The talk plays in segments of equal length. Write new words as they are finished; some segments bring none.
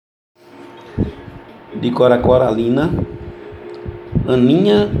de Coralina,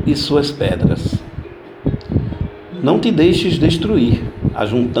 Aninha e suas pedras. Não te deixes destruir,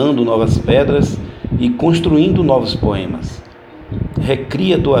 ajuntando novas pedras e construindo novos poemas.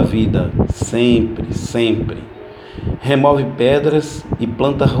 Recria tua vida, sempre, sempre. Remove pedras e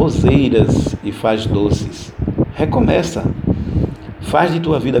planta roseiras e faz doces. Recomeça. Faz de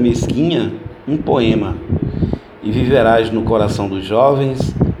tua vida mesquinha um poema e viverás no coração dos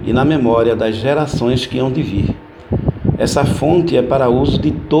jovens e na memória das gerações que hão de vir. Essa fonte é para uso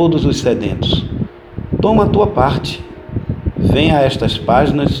de todos os sedentos. Toma a tua parte. Venha a estas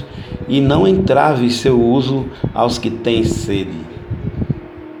páginas e não entraves seu uso aos que têm sede.